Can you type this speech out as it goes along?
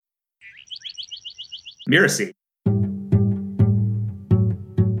Miracy.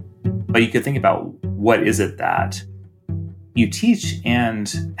 But you could think about what is it that you teach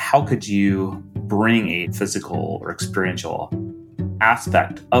and how could you bring a physical or experiential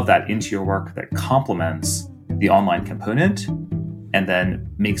aspect of that into your work that complements the online component and then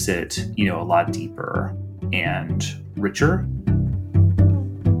makes it, a lot deeper and richer.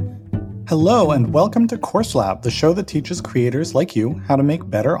 Hello, and welcome to Course Lab, the show that teaches creators like you how to make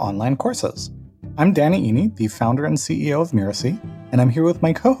better online courses. I'm Danny Iny, the founder and CEO of Miracy, and I'm here with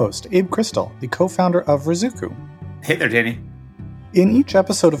my co-host, Abe Crystal, the co-founder of Rizuku. Hey there, Danny. In each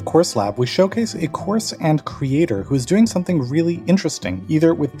episode of Course Lab, we showcase a course and creator who is doing something really interesting,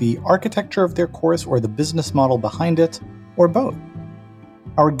 either with the architecture of their course or the business model behind it, or both.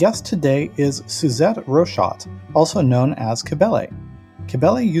 Our guest today is Suzette Rochat, also known as Cybele.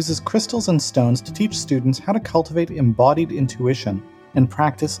 Cybele uses crystals and stones to teach students how to cultivate embodied intuition and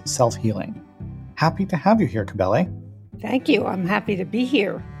practice self-healing. Happy to have you here, Cybele. Thank you. I'm happy to be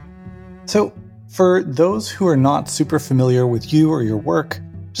here. So, for those who are not super familiar with you or your work,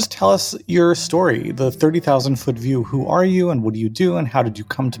 just tell us your story, the 30,000-foot view. Who are you and what do you do and how did you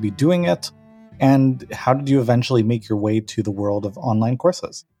come to be doing it? And how did you eventually make your way to the world of online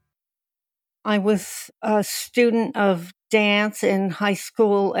courses? I was a student of dance in high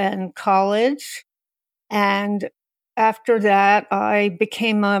school and college. And after that, I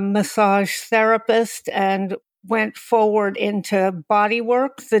became a massage therapist and went forward into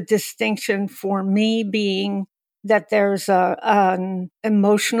bodywork, the distinction for me being that there's an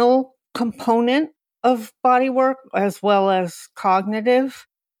emotional component of bodywork as well as cognitive.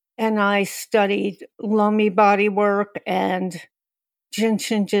 And I studied Lomi bodywork and Jin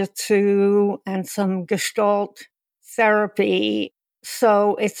Shinjitsu and some Gestalt therapy.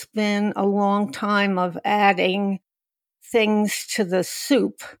 So it's been a long time of adding things to the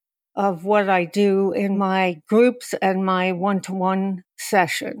soup of what I do in my groups and my one-to-one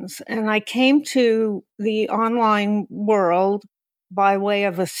sessions. And I came to the online world by way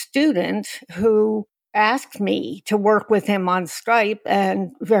of a student who asked me to work with him on Skype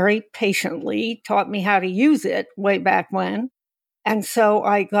and very patiently taught me how to use it way back when. And so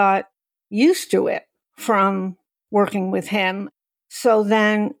I got used to it from working with him. So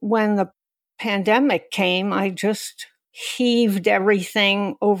then when the pandemic came, I just heaved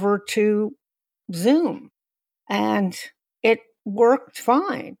everything over to Zoom and it worked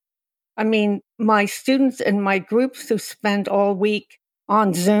fine. I mean, my students in my groups who spend all week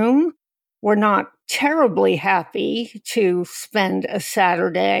on Zoom were not terribly happy to spend a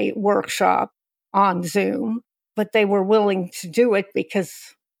Saturday workshop on Zoom, but they were willing to do it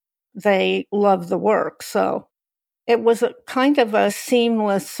because they love the work. So it was a kind of a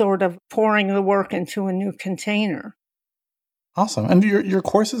seamless sort of pouring the work into a new container. Awesome. And your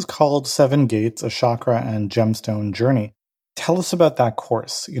course is called 7 Gates, a Chakra and Gemstone Journey. Tell us about that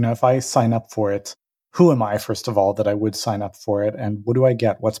course. If I sign up for it, who am I, first of all, that I would sign up for it? And what do I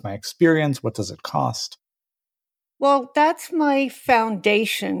get? What's my experience? What does it cost? Well, that's my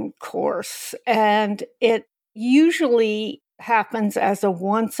foundation course. And it usually happens as a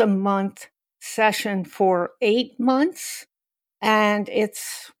once-a-month session for 8 months. And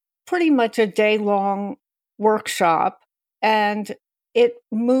it's pretty much a day-long workshop. And it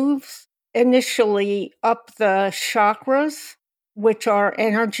moves initially up the chakras, which are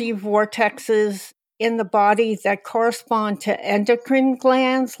energy vortexes in the body that correspond to endocrine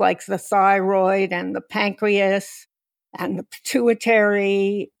glands like the thyroid and the pancreas and the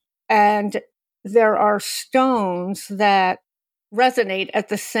pituitary. And there are stones that resonate at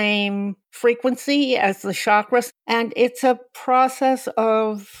the same frequency as the chakras. And it's a process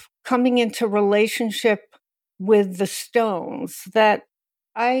of coming into relationship with the stones that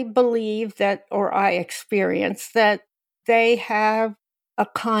I believe that, or I experience that they have a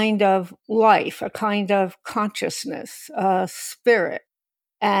kind of life, a kind of consciousness, a spirit.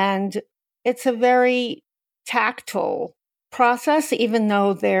 And it's a very tactile process, even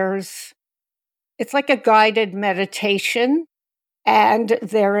though it's like a guided meditation and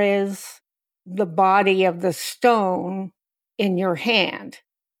there is the body of the stone in your hand.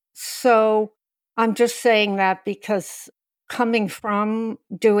 So I'm just saying that because coming from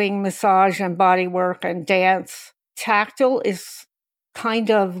doing massage and body work and dance, tactile is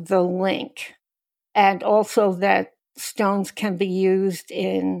kind of the link. And also that stones can be used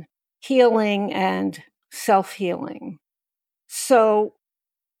in healing and self-healing. So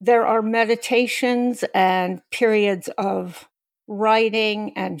there are meditations and periods of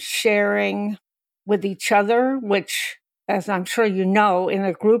writing and sharing with each other, which, as I'm sure you know, in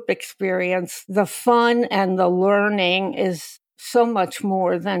a group experience, the fun and the learning is so much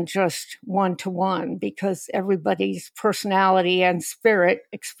more than just one-to-one, because everybody's personality and spirit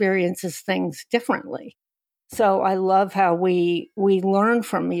experiences things differently. So I love how we learn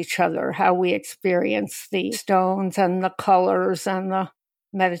from each other, how we experience the stones and the colors and the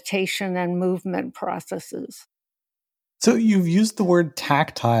meditation and movement processes. So you've used the word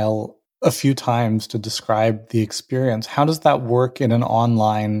tactile a few times to describe the experience. How does that work in an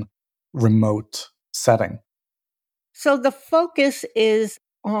online remote setting? So the focus is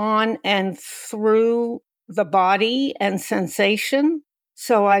on and through the body and sensation.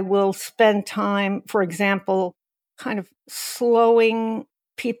 So I will spend time, for example, kind of slowing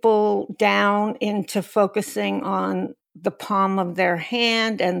people down into focusing on the palm of their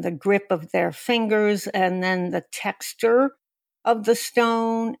hand and the grip of their fingers, and then the texture of the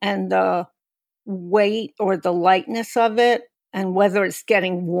stone and the weight or the lightness of it, and whether it's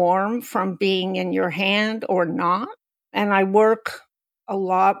getting warm from being in your hand or not. And I work a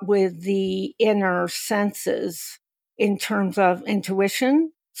lot with the inner senses in terms of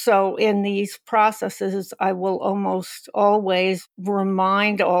intuition. So in these processes, I will almost always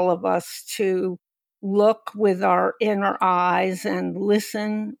remind all of us to look with our inner eyes and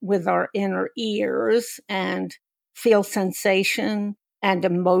listen with our inner ears and feel sensation and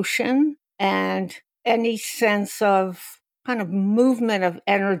emotion and any sense of kind of movement of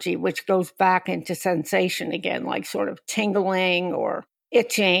energy, which goes back into sensation again, like sort of tingling or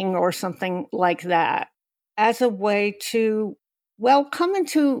itching or something like that, as a way to, well, come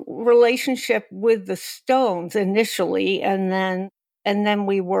into relationship with the stones initially, and then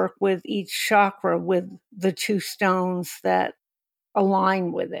we work with each chakra with the two stones that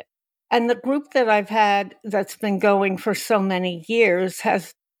align with it. And the group that I've had that's been going for so many years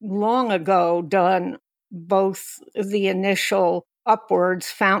has long ago done both the initial upwards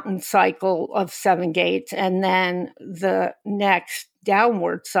fountain cycle of 7 gates and then the next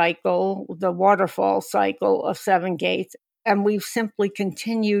downward cycle, the waterfall cycle of 7 gates. And we've simply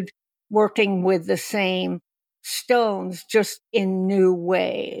continued working with the same stones, just in new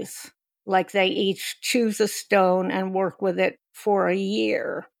ways. Like they each choose a stone and work with it for a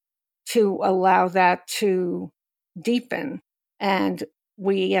year to allow that to deepen. And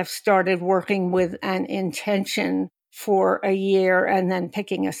we have started working with an intention for a year and then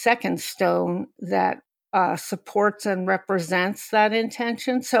picking a second stone that supports and represents that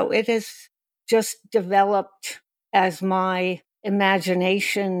intention. So it has just developed as my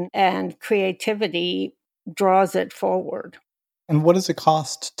imagination and creativity draws it forward. And what does it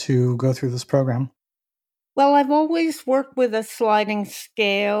cost to go through this program? Well, I've always worked with a sliding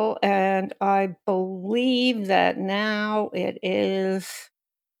scale, and I believe that now it is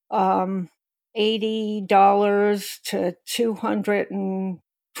 $80 to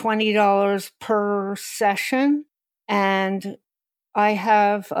 $220 per session. And I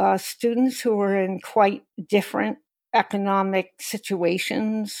have students who are in quite different economic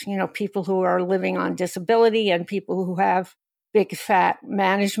situations, people who are living on disability and people who have big fat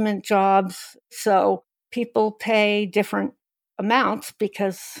management jobs. So people pay different amounts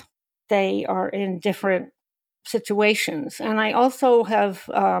because they are in different situations. And I also have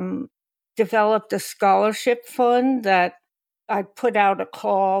developed a scholarship fund that I put out a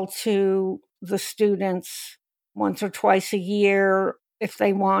call to the students once or twice a year if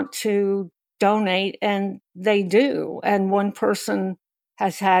they want to donate, and they do. And one person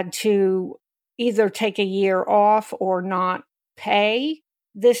has had to either take a year off or not pay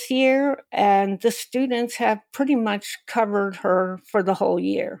this year, and the students have pretty much covered her for the whole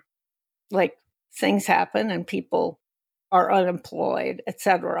year. Like, things happen and people are unemployed,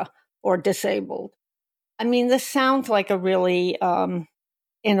 etc., or disabled. I mean, this sounds like a really,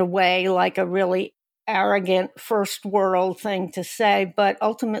 in a way, like a really arrogant first world thing to say, but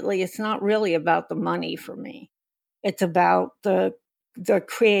ultimately it's not really about the money for me. It's about the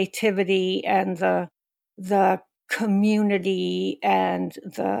creativity and the community and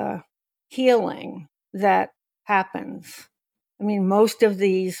the healing that happens. I mean, most of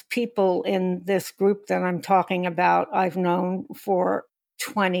these people in this group that I'm talking about, I've known for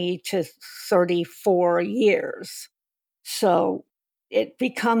 20 to 34 years. So it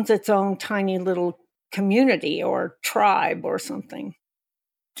becomes its own tiny little community or tribe or something.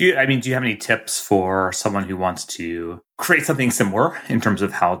 Do you have any tips for someone who wants to create something similar in terms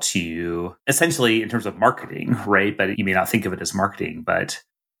of how to, essentially in terms of marketing, right? But you may not think of it as marketing, but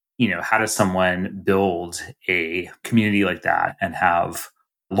how does someone build a community like that and have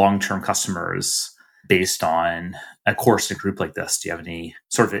long-term customers based on a course and group like this? Do you have any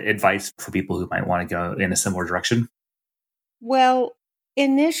sort of advice for people who might want to go in a similar direction? Well,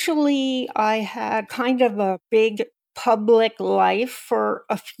 initially I had kind of a big public life for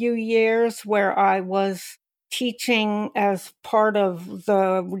a few years where I was teaching as part of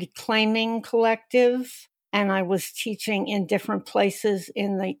the Reclaiming Collective. And I was teaching in different places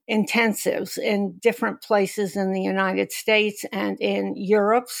in the intensives, in different places in the United States and in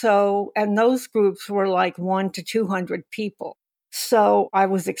Europe. And those groups were like 100 to 200 people. So I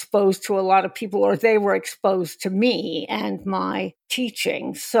was exposed to a lot of people, or they were exposed to me and my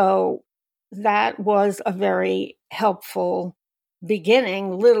teaching. So that was a very helpful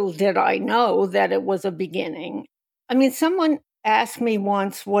beginning. Little did I know that it was a beginning. I mean, someone asked me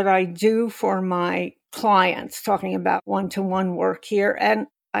once what I do for my clients, talking about one-to-one work here. And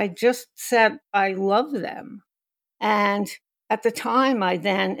I just said, I love them. And at the time, I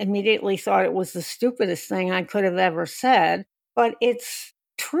then immediately thought it was the stupidest thing I could have ever said, but it's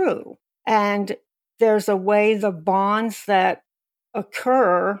true. And there's a way the bonds that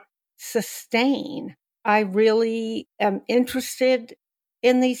occur sustain. I really am interested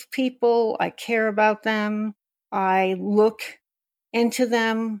in these people. I care about them. I look into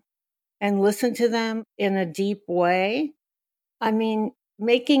them and listen to them in a deep way. I mean,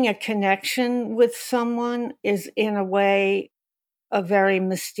 making a connection with someone is in a way a very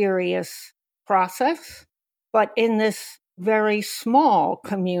mysterious process. But in this very small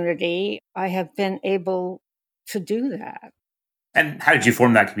community, I have been able to do that. And how did you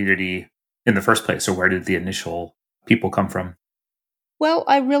form that community in the first place? Or where did the initial people come from? Well,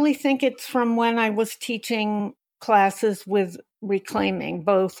 I really think it's from when I was teaching classes with Reclaiming,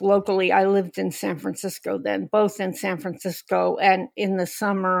 both locally. I lived in San Francisco then, both in San Francisco and in the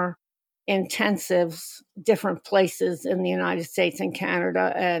summer intensives, different places in the United States and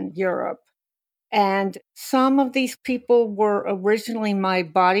Canada and Europe. And some of these people were originally my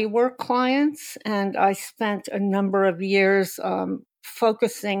bodywork clients, and I spent a number of years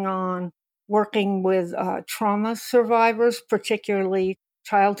focusing on working with trauma survivors, particularly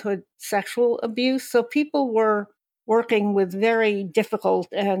childhood sexual abuse. So people were working with very difficult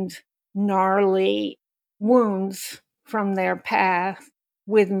and gnarly wounds from their past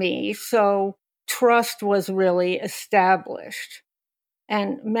with me. So trust was really established.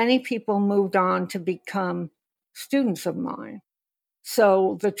 And many people moved on to become students of mine.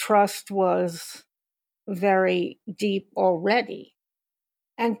 So the trust was very deep already.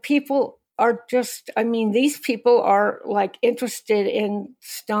 And people are these people are like interested in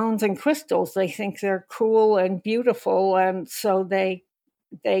stones and crystals. They think they're cool and beautiful. And so they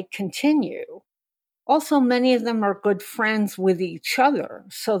continue. Also, many of them are good friends with each other.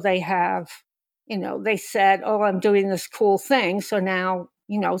 So they have, they said, oh, I'm doing this cool thing. So now,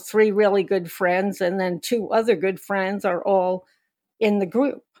 3 really good friends and then 2 other good friends are all in the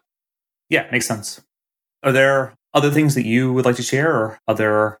group. Yeah, makes sense. Are there other things that you would like to share or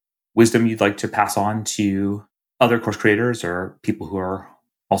other wisdom you'd like to pass on to other course creators or people who are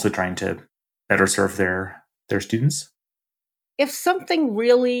also trying to better serve their students? If something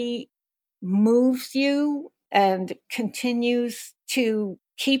really moves you and continues to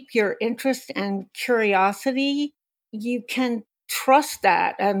keep your interest and curiosity, you can trust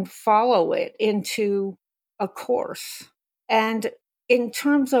that and follow it into a course. And in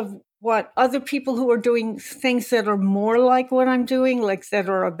terms of what other people who are doing things that are more like what I'm doing, like that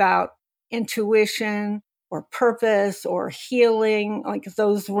are about intuition or purpose or healing, like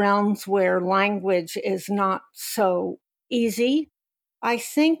those realms where language is not so easy, I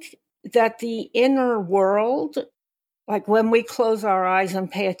think that the inner world, like when we close our eyes and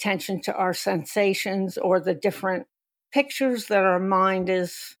pay attention to our sensations or the different pictures that our mind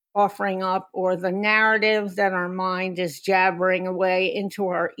is offering up or the narrative that our mind is jabbering away into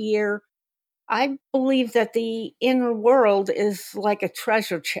our ear, I believe that the inner world is like a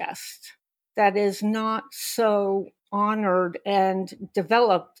treasure chest that is not so honored and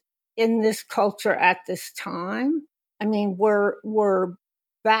developed in this culture at this time. I mean, we're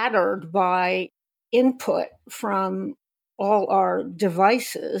battered by input from all our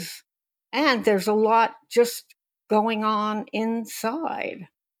devices, and there's a lot just going on inside.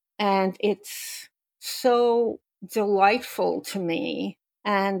 And it's so delightful to me,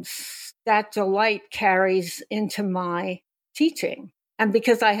 and that delight carries into my teaching. And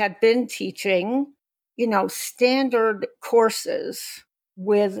because I had been teaching, standard courses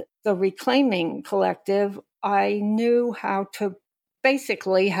with the Reclaiming Collective, I knew how to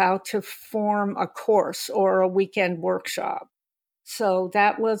form a course or a weekend workshop. So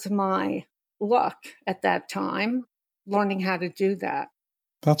that was my luck at that time, learning how to do that.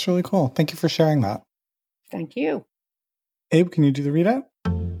 That's really cool. Thank you for sharing that. Thank you. Abe, can you do the readout?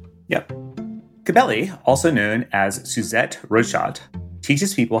 Yep. Cybele, also known as Suzette Rochat,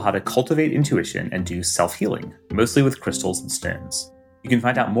 teaches people how to cultivate intuition and do self-healing, mostly with crystals and stones. You can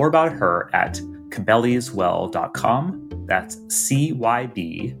find out more about her at cybeleswell.com. That's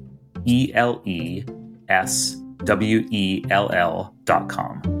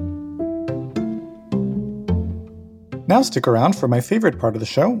CYBELESWELL.com. Now stick around for my favorite part of the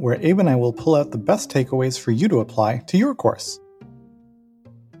show, where Abe and I will pull out the best takeaways for you to apply to your course.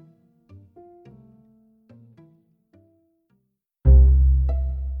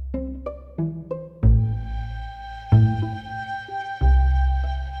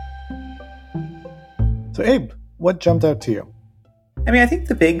 So Abe, what jumped out to you? I think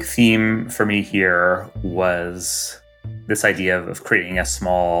the big theme for me here was this idea of creating a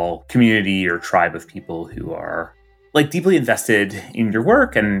small community or tribe of people who are deeply invested in your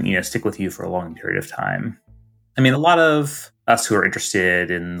work and, stick with you for a long period of time. A lot of us who are interested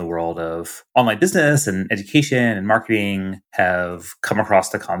in the world of online business and education and marketing have come across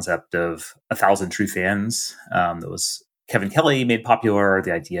the concept of 1,000 true fans. That was Kevin Kelly made popular,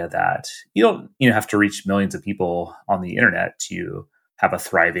 the idea that you don't have to reach millions of people on the internet to have a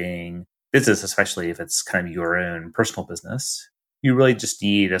thriving business, especially if it's kind of your own personal business. You really just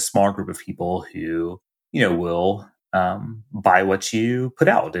need a small group of people who, will buy what you put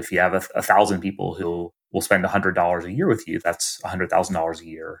out. If you have 1,000 people who will spend $100 a year with you, that's $100,000 a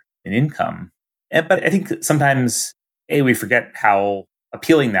year in income. But I think sometimes, we forget how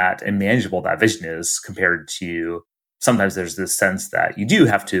appealing that and manageable that vision is compared to sometimes there's this sense that you do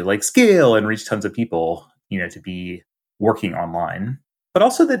have to scale and reach tons of people, to be working online. But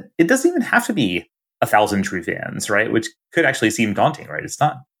also that it doesn't even have to be 1,000 true fans, right? Which could actually seem daunting, right? It's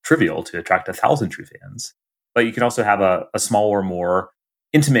not trivial to attract 1,000 true fans. But you can also have a smaller, more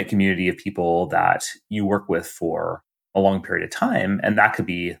intimate community of people that you work with for a long period of time. And that could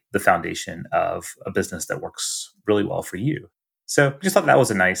be the foundation of a business that works really well for you. So I just thought that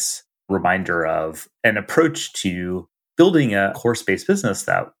was a nice reminder of an approach to building a course-based business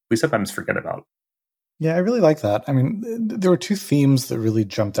that we sometimes forget about. Yeah, I really like that. There were two themes that really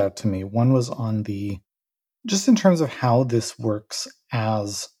jumped out to me. One was on just in terms of how this works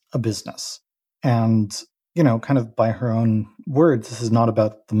as a business. And, kind of by her own words, this is not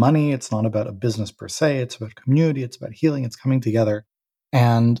about the money. It's not about a business per se. It's about community. It's about healing. It's coming together.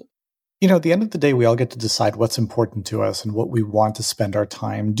 And, at the end of the day, we all get to decide what's important to us and what we want to spend our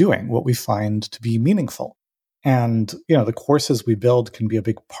time doing, what we find to be meaningful. And, the courses we build can be a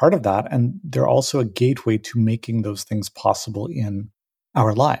big part of that. And they're also a gateway to making those things possible in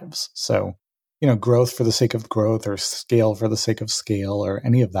our lives. So, growth for the sake of growth or scale for the sake of scale or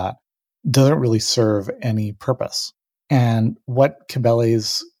any of that doesn't really serve any purpose. And what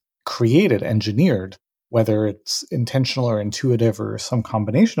Cybele's created, engineered, whether it's intentional or intuitive or some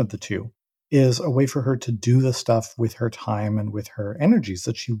combination of the two, is a way for her to do the stuff with her time and with her energies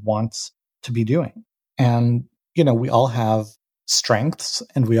that she wants to be doing. And, we all have strengths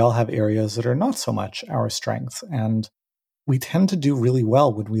and we all have areas that are not so much our strengths. And we tend to do really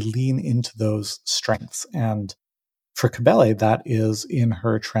well when we lean into those strengths. And for Cybele, that is in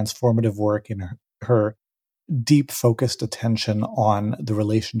her transformative work, in her deep focused attention on the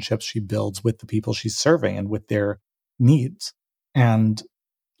relationships she builds with the people she's serving and with their needs. And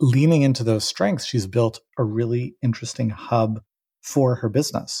leaning into those strengths, she's built a really interesting hub for her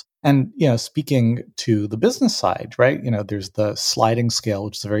business. And, speaking to the business side, right, there's the sliding scale,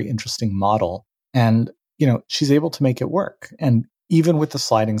 which is a very interesting model. And, she's able to make it work. And even with the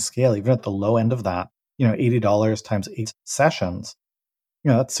sliding scale, even at the low end of that, $80 times 8 sessions,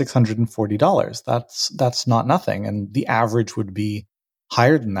 that's $640. That's not nothing. And the average would be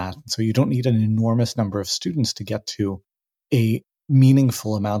higher than that. So you don't need an enormous number of students to get to a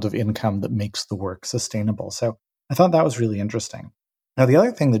meaningful amount of income that makes the work sustainable. So I thought that was really interesting. Now, the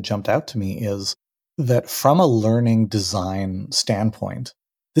other thing that jumped out to me is that from a learning design standpoint,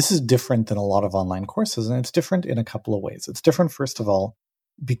 this is different than a lot of online courses, and it's different in a couple of ways. It's different, first of all,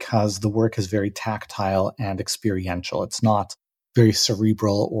 because the work is very tactile and experiential. It's not very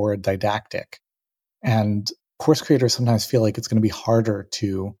cerebral or didactic. And course creators sometimes feel like it's going to be harder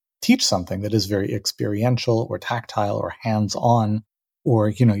to teach something that is very experiential or tactile or hands-on, or,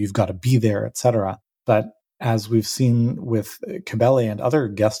 you've got to be there, etc. But as we've seen with Cybele and other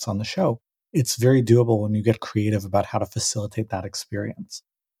guests on the show, it's very doable when you get creative about how to facilitate that experience.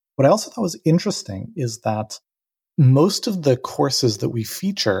 What I also thought was interesting is that most of the courses that we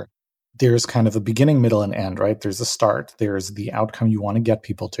feature, there's kind of a beginning, middle, and end, right? There's a start, there's the outcome you want to get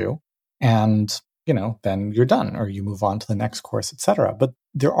people to, and, then you're done, or you move on to the next course, etc. But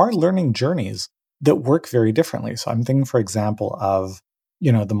there are learning journeys that work very differently. So I'm thinking, for example, of,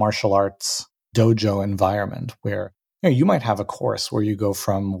 the martial arts dojo environment where You might have a course where you go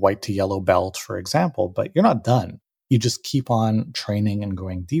from white to yellow belt, for example, but you're not done. You just keep on training and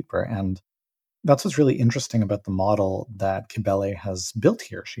going deeper. And that's what's really interesting about the model that Cybele has built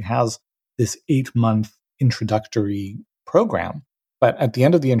here. She has this 8-month introductory program, but at the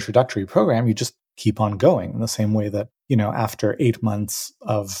end of the introductory program, you just keep on going in the same way that, after 8 months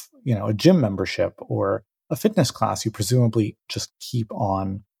of, a gym membership or a fitness class, you presumably just keep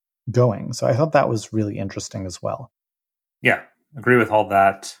on going. So I thought that was really interesting as well. Yeah, agree with all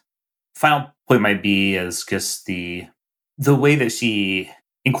that. Final point might be is just the way that she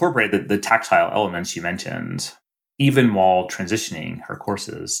incorporated the tactile elements you mentioned, even while transitioning her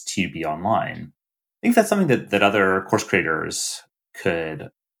courses to be online. I think that's something that other course creators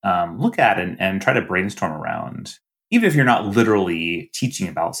could look at and try to brainstorm around, even if you're not literally teaching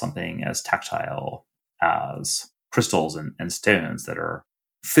about something as tactile as crystals and stones that are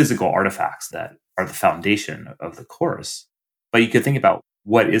physical artifacts that are the foundation of the course. But you could think about,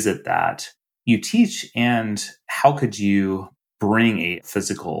 what is it that you teach, and how could you bring a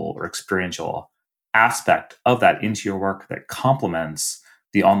physical or experiential aspect of that into your work that complements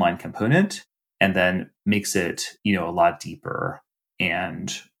the online component and then makes it, a lot deeper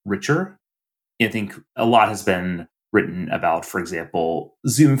and richer. I think a lot has been written about, for example,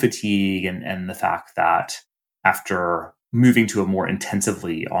 Zoom fatigue and the fact that after moving to a more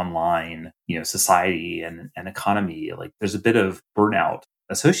intensively online, society and economy, like there's a bit of burnout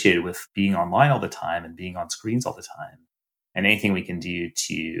associated with being online all the time and being on screens all the time. And anything we can do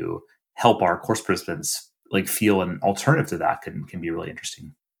to help our course participants like feel an alternative to that can be really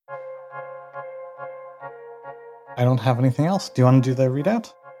interesting. I don't have anything else. Do you want to do the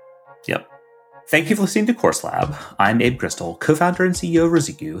readout? Yep. Thank you for listening to Course Lab. I'm Abe Crystal, co-founder and CEO of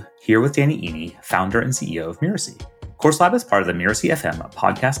Riziku, here with Danny Iny, founder and CEO of Miracy. Course Lab is part of the Miracy FM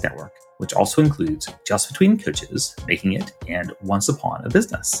podcast network, which also includes Just Between Coaches, Making It, and Once Upon a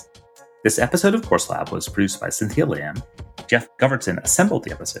Business. This episode of Course Lab was produced by Cynthia Lamb. Jeff Govertson assembled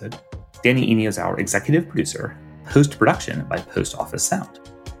the episode. Danny Iny is our executive producer. Post-production by Post Office Sound.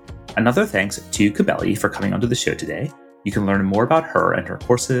 Another thanks to Cybele for coming onto the show today. You can learn more about her and her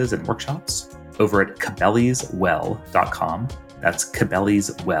courses and workshops over at cybeleswell.com. That's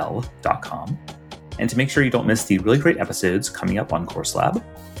cybeleswell.com. And to make sure you don't miss the really great episodes coming up on Course Lab,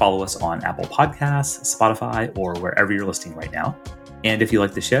 follow us on Apple Podcasts, Spotify, or wherever you're listening right now. And if you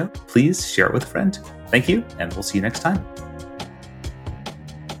like the show, please share it with a friend. Thank you, and we'll see you next time.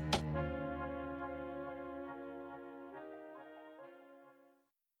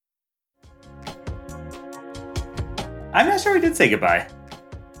 I'm not sure we did say goodbye.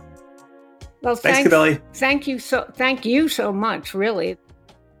 Well, thanks, Cybele. Thank you so much, really.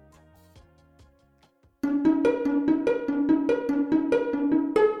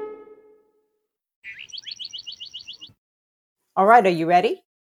 All right, are you ready?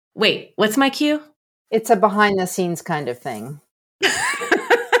 Wait, what's my cue? It's a behind the scenes kind of thing.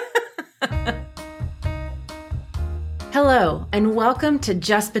 Hello, and welcome to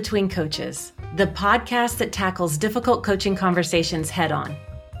Just Between Coaches, the podcast that tackles difficult coaching conversations head on.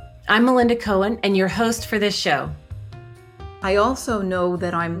 I'm Melinda Cohen, and your host for this show. I also know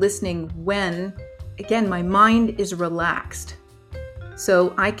that I'm listening when, again, my mind is relaxed.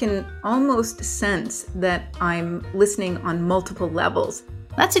 So I can almost sense that I'm listening on multiple levels.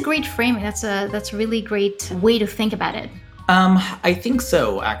 That's a great framing. That's a really great way to think about it. I think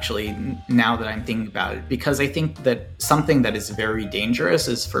so, actually, now that I'm thinking about it, because I think that something that is very dangerous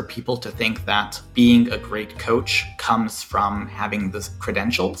is for people to think that being a great coach comes from having the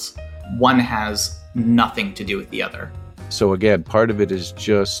credentials. One has nothing to do with the other. So again, part of it is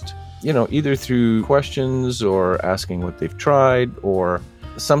just, either through questions or asking what they've tried, or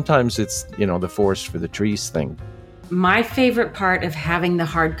sometimes it's, the forest for the trees thing. My favorite part of having the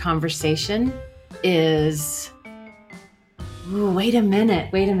hard conversation is... Ooh, wait a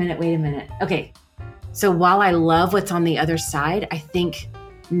minute. Okay, so while I love what's on the other side, I think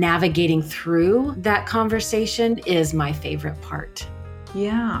navigating through that conversation is my favorite part.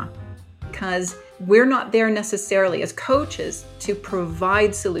 Yeah, because we're not there necessarily as coaches to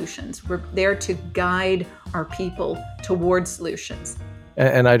provide solutions. We're there to guide our people towards solutions.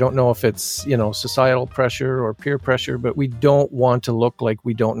 And I don't know if it's, societal pressure or peer pressure, but we don't want to look like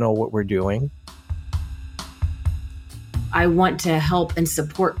we don't know what we're doing. I want to help and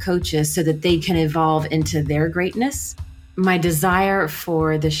support coaches so that they can evolve into their greatness. My desire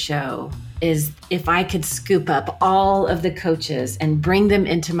for the show is if I could scoop up all of the coaches and bring them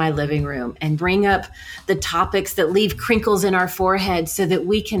into my living room and bring up the topics that leave crinkles in our forehead so that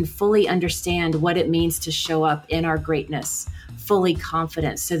we can fully understand what it means to show up in our greatness fully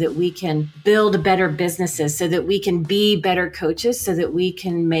confident so that we can build better businesses, so that we can be better coaches, so that we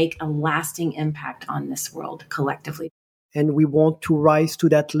can make a lasting impact on this world collectively. And we want to rise to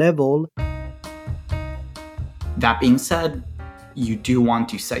that level. That being said, you do want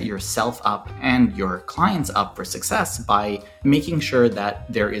to set yourself up and your clients up for success by making sure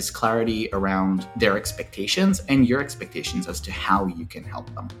that there is clarity around their expectations and your expectations as to how you can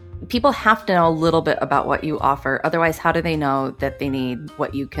help them. People have to know a little bit about what you offer. Otherwise, how do they know that they need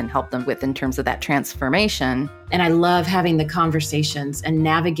what you can help them with in terms of that transformation? And I love having the conversations and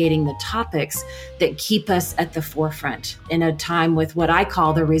navigating the topics that keep us at the forefront in a time with what I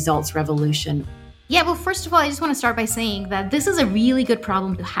call the results revolution. Yeah, well, first of all, I just want to start by saying that this is a really good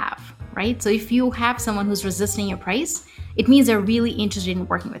problem to have, right? So if you have someone who's resisting your price, it means they're really interested in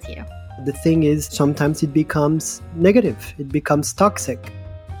working with you. The thing is, sometimes it becomes negative. It becomes toxic.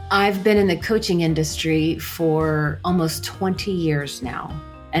 I've been in the coaching industry for almost 20 years now.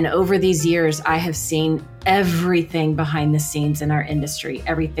 And over these years, I have seen everything behind the scenes in our industry,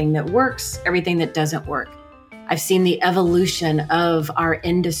 everything that works, everything that doesn't work. I've seen the evolution of our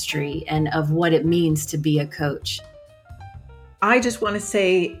industry and of what it means to be a coach. I just want to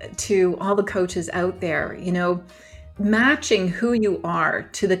say to all the coaches out there, matching who you are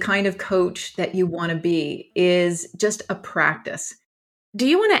to the kind of coach that you want to be is just a practice. Do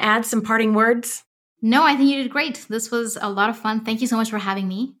you want to add some parting words? No, I think you did great. This was a lot of fun. Thank you so much for having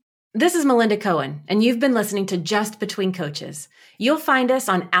me. This is Melinda Cohen, and you've been listening to Just Between Coaches. You'll find us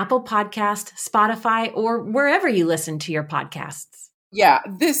on Apple Podcast, Spotify, or wherever you listen to your podcasts. Yeah,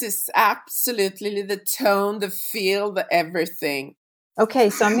 this is absolutely the tone, the feel, the everything. Okay,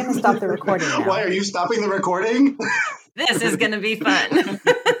 so I'm going to stop the recording now. Why are you stopping the recording? This is going to be fun.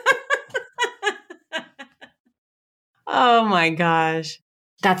 Oh my gosh.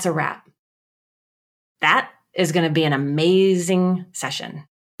 That's a wrap. That is going to be an amazing session.